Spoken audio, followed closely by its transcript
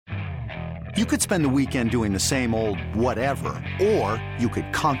You could spend the weekend doing the same old whatever, or you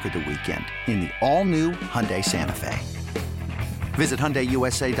could conquer the weekend in the all-new Hyundai Santa Fe. Visit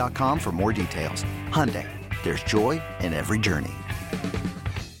HyundaiUSA.com for more details. Hyundai, there's joy in every journey.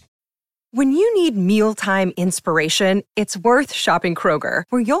 When you need mealtime inspiration, it's worth shopping Kroger,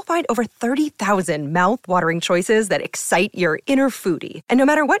 where you'll find over 30,000 mouth-watering choices that excite your inner foodie. And no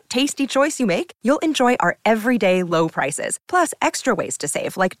matter what tasty choice you make, you'll enjoy our everyday low prices, plus extra ways to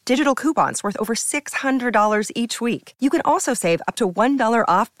save, like digital coupons worth over $600 each week. You can also save up to $1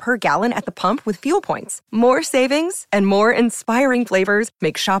 off per gallon at the pump with fuel points. More savings and more inspiring flavors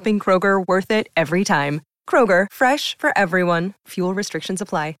make shopping Kroger worth it every time. Kroger, fresh for everyone. Fuel restrictions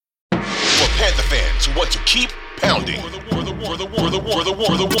apply. For Panther fans who want to keep pounding. For the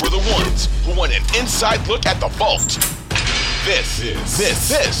ones who want an inside look at the vault. This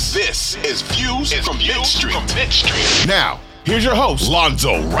is Views from Mid Street. Now, here's your hosts,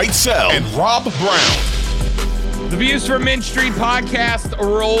 Lonzo Wrightsell and Rob Brown. The Views from Mid Street podcast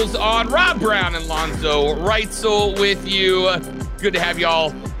rolls on. Rob Brown and Lonzo Wrightsell with you. Good to have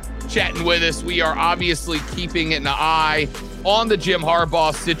y'all chatting with us. We are obviously keeping an eye on the Jim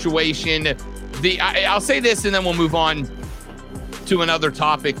Harbaugh situation. I'll say this and then we'll move on to another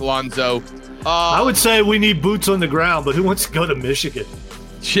topic, Lonzo. I would say we need boots on the ground, but who wants to go to Michigan?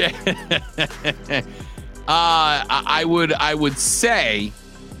 I would say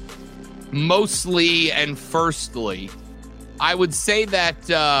mostly and firstly, I would say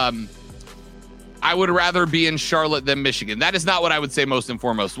that I would rather be in Charlotte than Michigan. That is not what I would say most and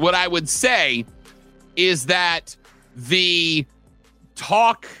foremost. What I would say is that the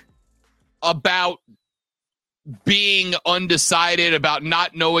talk about being undecided, about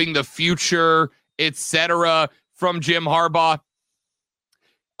not knowing the future, etc., from Jim Harbaugh,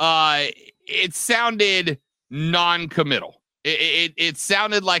 it sounded non-committal. It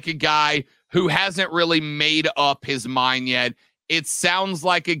sounded like a guy who hasn't really made up his mind yet. It sounds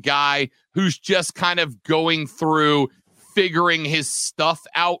like a guy who's just kind of going through figuring his stuff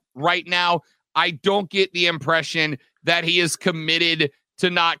out right now. I don't get the impression that he is committed to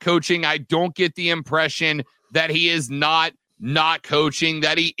not coaching. I don't get the impression that he is not coaching,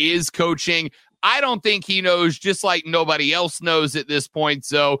 that he is coaching. I don't think he knows, just like nobody else knows at this point.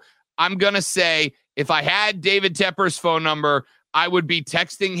 So I'm going to say, if I had David Tepper's phone number, I would be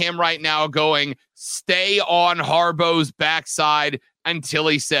texting him right now going, stay on Harbaugh's backside until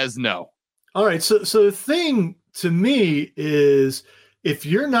he says no. All right. So the thing to me is, if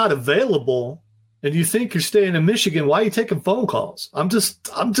you're not available and you think you're staying in Michigan, why are you taking phone calls? I'm just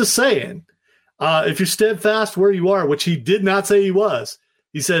saying, if you're steadfast where you are, which he did not say he was,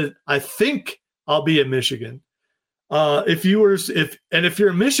 he said, I think I'll be in Michigan. If you're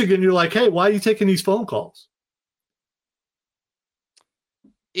in Michigan, you're like, hey, why are you taking these phone calls?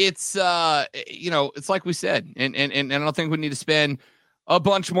 It's, it's like we said, and I don't think we need to spend a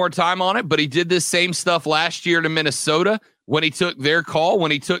bunch more time on it, but he did this same stuff last year to Minnesota when he took their call,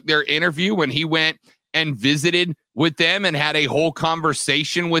 when he took their interview, when he went and visited with them and had a whole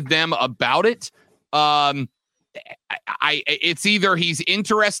conversation with them about it. It's either he's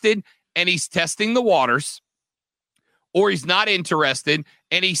interested and he's testing the waters, or he's not interested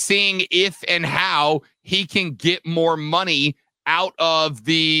and he's seeing if and how he can get more money out of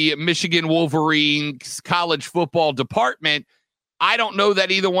the Michigan Wolverines college football department. I don't know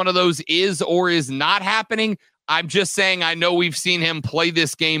that either one of those is or is not happening. I'm just saying, I know we've seen him play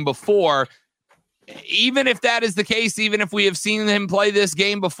this game before. Even if that is the case, even if we have seen him play this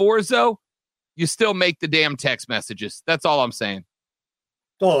game before, Zoe, you still make the damn text messages. That's all I'm saying.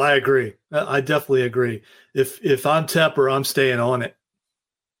 Oh, I agree. I definitely agree. If I'm Tepper, I'm staying on it.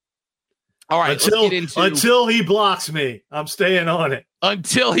 All right, until he blocks me, I'm staying on it.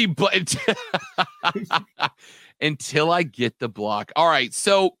 Until I get the block. All right,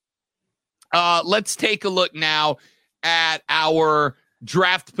 so let's take a look now at our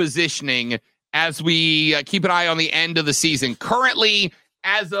draft positioning as we keep an eye on the end of the season. Currently,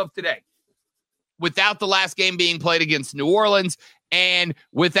 as of today, without the last game being played against New Orleans and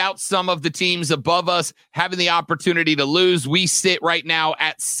without some of the teams above us having the opportunity to lose, we sit right now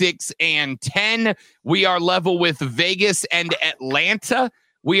at 6-10. We are level with Vegas and Atlanta.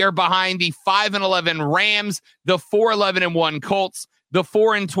 We are behind the 5-11 Rams, the 4-11-1 Colts, the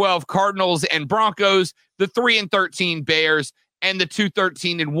 4-12 Cardinals and Broncos, the 3-13 Bears, and the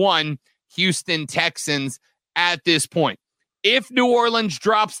 2-13-1 Houston Texans at this point. If New Orleans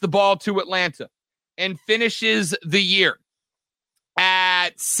drops the ball to Atlanta and finishes the year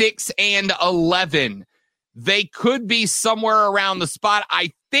at 6-11, they could be somewhere around the spot.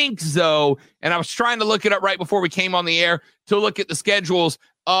 I think so. And I was trying to look it up right before we came on the air to look at the schedules.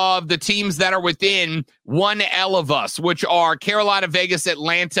 of the teams that are within 1 L of us, which are Carolina, Vegas,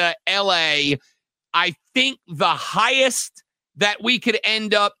 Atlanta, LA. I think the highest that we could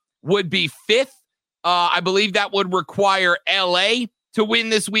end up would be 5th. I believe that would require LA to win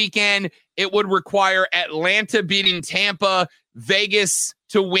this weekend. It would require Atlanta beating Tampa, Vegas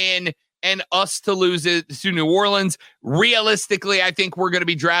to win, and us to lose it to New Orleans. Realistically, I think we're going to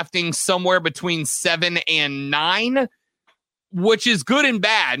be drafting somewhere between 7 and 9, which is good and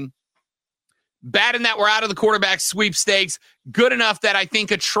bad. Bad in that we're out of the quarterback sweepstakes. Good enough that I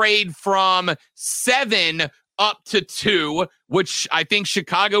think a trade from 7 up to 2, which I think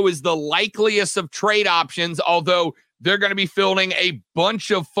Chicago is the likeliest of trade options, although they're going to be fielding a bunch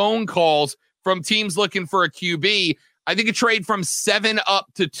of phone calls from teams looking for a QB. I think a trade from 7 up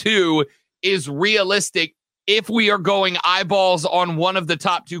to 2 is realistic if we are going eyeballs on one of the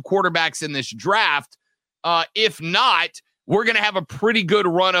top 2 quarterbacks in this draft. If not, we're going to have a pretty good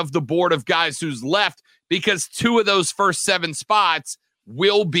run of the board of guys who's left, because 2 of those first 7 spots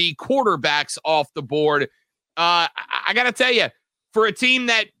will be quarterbacks off the board. I got to tell you, for a team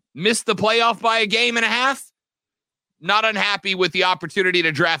that missed the playoff by a game and a half, not unhappy with the opportunity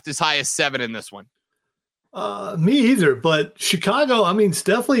to draft as high as 7 in this one. Me either, but Chicago, I mean, it's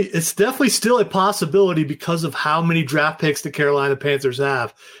definitely still a possibility because of how many draft picks the Carolina Panthers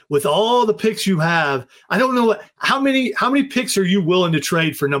have. With all the picks you have, I don't know how many picks are you willing to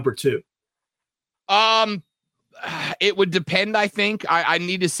trade for number 2? It would depend, I think. I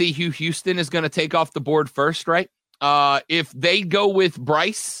need to see who Houston is going to take off the board first, right? If they go with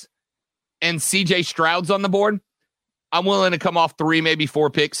Bryce and CJ Stroud's on the board, I'm willing to come off 3, maybe 4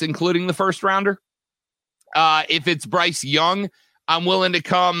 picks, including the first rounder. If it's Bryce Young, I'm willing to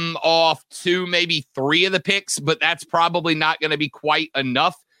come off 2, maybe 3 of the picks, but that's probably not going to be quite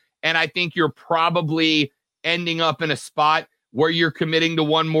enough. And I think you're probably ending up in a spot where you're committing to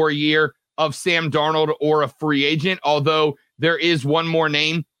 1 more year of Sam Darnold or a free agent, although there is one more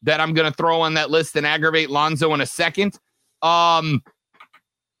name that I'm going to throw on that list and aggravate Lonzo in a second. If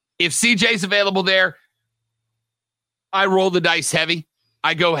CJ's available there, I roll the dice heavy.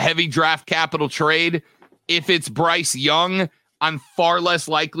 I go heavy draft capital trade. If it's Bryce Young, I'm far less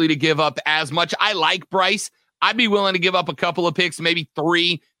likely to give up as much. I like Bryce. I'd be willing to give up a couple of picks, maybe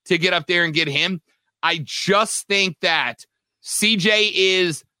 3, to get up there and get him. I just think that CJ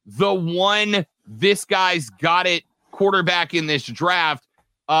is the one, this guy's got it, quarterback in this draft.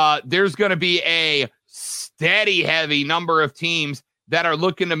 There's going to be a steady, heavy number of teams that are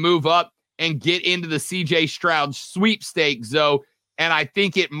looking to move up and get into the CJ Stroud sweepstakes, though. And I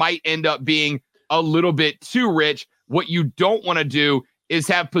think it might end up being a little bit too rich. What you don't want to do is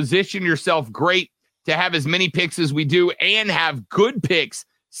have positioned yourself great to have as many picks as we do and have good picks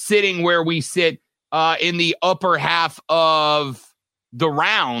sitting where we sit in the upper half of the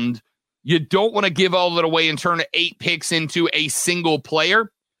round. You don't want to give all of it away and turn 8 picks into a single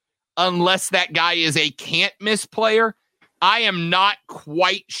player unless that guy is a can't miss player. I am not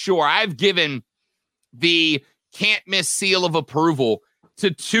quite sure. I've given the can't miss seal of approval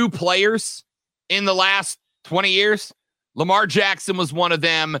to 2 players in the last 20 years. Lamar Jackson was one of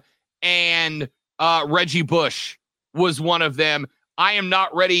them, and Reggie Bush was one of them. I'm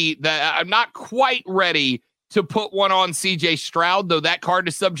not quite ready to put one on CJ Stroud, though that card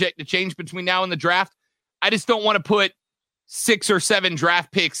is subject to change between now and the draft. I just don't want to put 6 or 7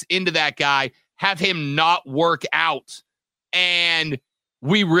 draft picks into that guy, have him not work out, and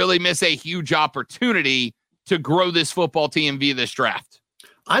we really miss a huge opportunity to grow this football team via this draft.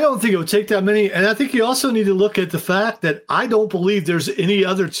 I don't think it would take that many. And I think you also need to look at the fact that I don't believe there's any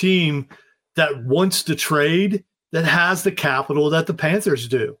other team that wants to trade that has the capital that the Panthers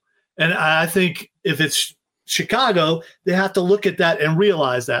do. And I think if it's Chicago, they have to look at that and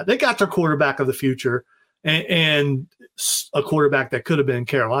realize that they got their quarterback of the future and a quarterback that could have been in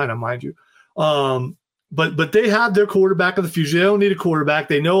Carolina, mind you. But they have their quarterback of the future. They don't need a quarterback.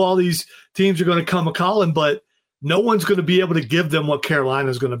 They know all these teams are going to come a-calling, but no one's going to be able to give them what Carolina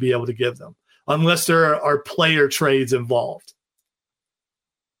is going to be able to give them unless there are player trades involved.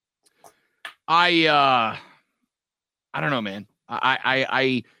 I don't know, man.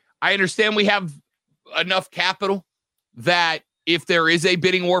 I understand we have enough capital that if there is a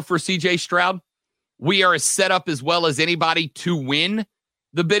bidding war for CJ Stroud, we are set up as well as anybody to win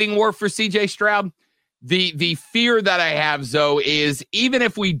the bidding war for CJ Stroud. The fear that I have, Zoe, is even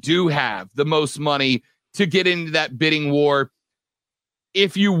if we do have the most money to get into that bidding war,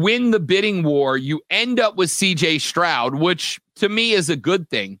 if you win the bidding war, you end up with CJ Stroud, which to me is a good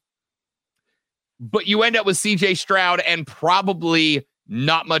thing. But you end up with CJ Stroud and probably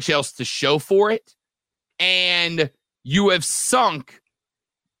not much else to show for it. And you have sunk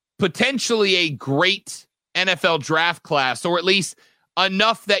potentially a great NFL draft class, or at least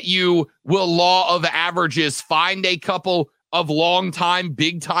enough that you will, law of averages, find a couple of long-time,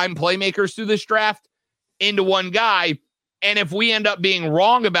 big-time playmakers through this draft into one guy. And if we end up being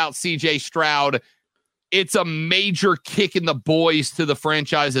wrong about C.J. Stroud, it's a major kick in the boys to the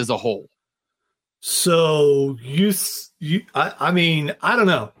franchise as a whole. So I mean, I don't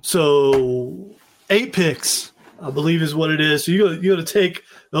know. So 8 picks, I believe, is what it is. So you got to take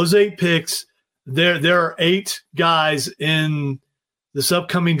those 8 picks. There are 8 guys in this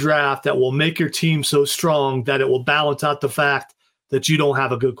upcoming draft that will make your team so strong that it will balance out the fact that you don't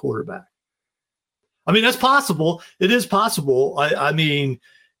have a good quarterback. I mean, that's possible. It is possible. I mean,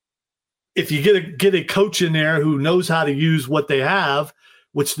 if you get a coach in there who knows how to use what they have,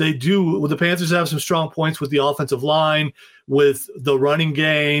 which they do. Well, the Panthers have some strong points with the offensive line, with the running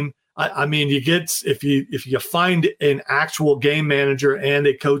game. I mean, if you find an actual game manager and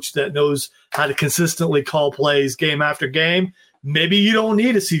a coach that knows how to consistently call plays game after game, maybe you don't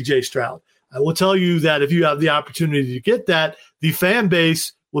need a C.J. Stroud. I will tell you that if you have the opportunity to get that, the fan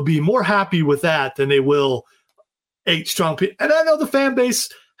base will be more happy with that than they will 8 strong people. And I know the fan base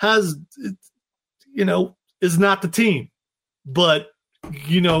has, is not the team, but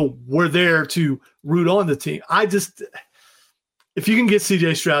we're there to root on the team. If you can get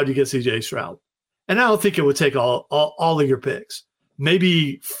C.J. Stroud, you get C.J. Stroud. And I don't think it would take all of your picks.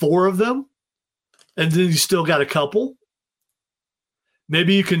 Maybe 4 of them, and then you still got a couple.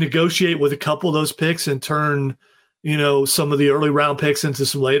 Maybe you can negotiate with a couple of those picks and turn, some of the early round picks into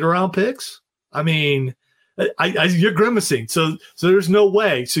some later round picks. I mean, you're grimacing. So there's no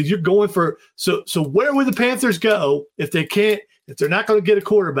way. So you're going for – so where would the Panthers go if they're not going to get a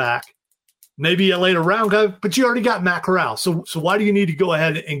quarterback? Maybe a later round guy, but you already got Matt Corral. So why do you need to go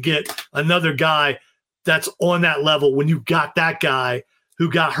ahead and get another guy that's on that level when you got that guy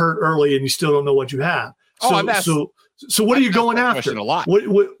who got hurt early and you still don't know what you have? So what are you going after? A lot.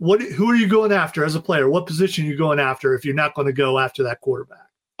 Who are you going after as a player? What position are you going after if you're not going to go after that quarterback?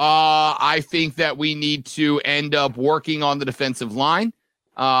 I think that we need to end up working on the defensive line.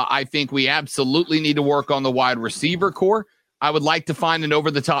 I think we absolutely need to work on the wide receiver core. I would like to find an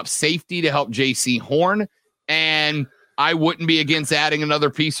over-the-top safety to help J.C. Horn, and I wouldn't be against adding another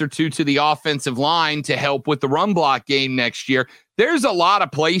piece or two to the offensive line to help with the run block game next year. There's a lot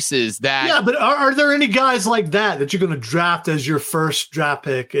of places that... Yeah, but are there any guys like that you're going to draft as your first draft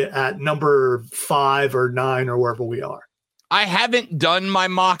pick at number 5 or 9 or wherever we are? I haven't done my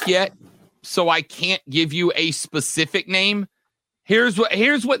mock yet, so I can't give you a specific name. Here's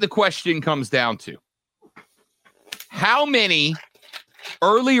what the question comes down to. How many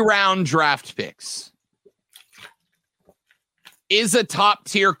early round draft picks is a top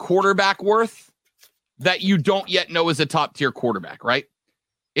tier quarterback worth that you don't yet know is a top tier quarterback, right?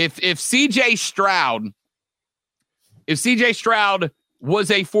 If CJ Stroud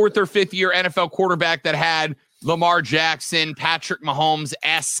was a 4th or 5th year NFL quarterback that had Lamar Jackson, Patrick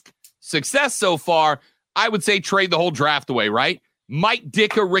Mahomes-esque success so far, I would say trade the whole draft away, right? Mike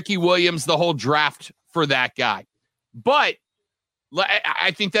Ditka, Ricky Williams, the whole draft for that guy. But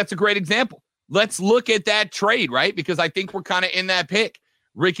I think that's a great example. Let's look at that trade, right? Because I think we're kind of in that pick.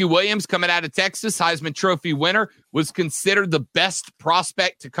 Ricky Williams, coming out of Texas, Heisman Trophy winner, was considered the best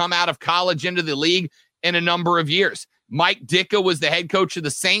prospect to come out of college into the league in a number of years. Mike Ditka was the head coach of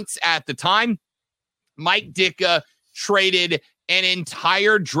the Saints at the time. Mike Ditka traded an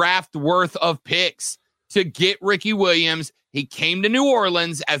entire draft worth of picks to get Ricky Williams. He came to New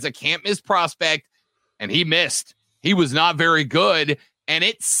Orleans as a can't-miss prospect, and he missed. He was not very good, and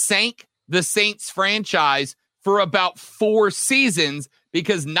it sank the Saints franchise for about 4 seasons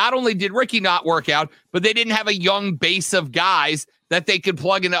because not only did Ricky not work out, but they didn't have a young base of guys that they could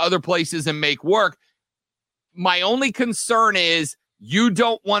plug into other places and make work. My only concern is you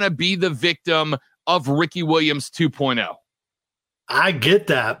don't want to be the victim of Ricky Williams 2.0. I get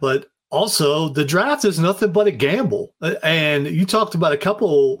that, but also the draft is nothing but a gamble. And you talked about a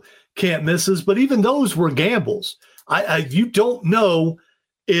couple can't misses, but even those were gambles. You don't know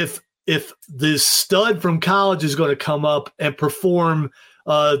if this stud from college is going to come up and perform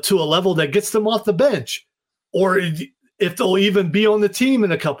to a level that gets them off the bench, or if they'll even be on the team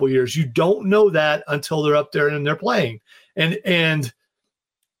in a couple years. You don't know that until they're up there and they're playing. And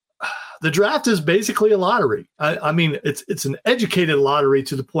the draft is basically a lottery. I mean, it's an educated lottery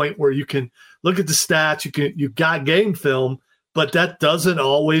to the point where you can look at the stats, you've got game film, but that doesn't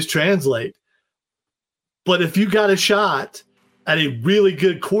always translate. But if you got a shot at a really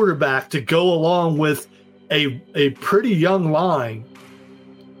good quarterback to go along with a pretty young line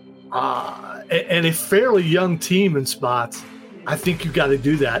and a fairly young team in spots, I think you got to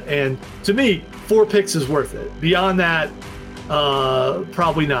do that. And to me, 4 picks is worth it. Beyond that,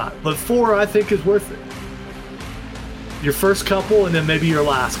 probably not. But 4, I think, is worth it. Your first couple, and then maybe your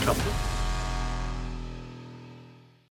last couple.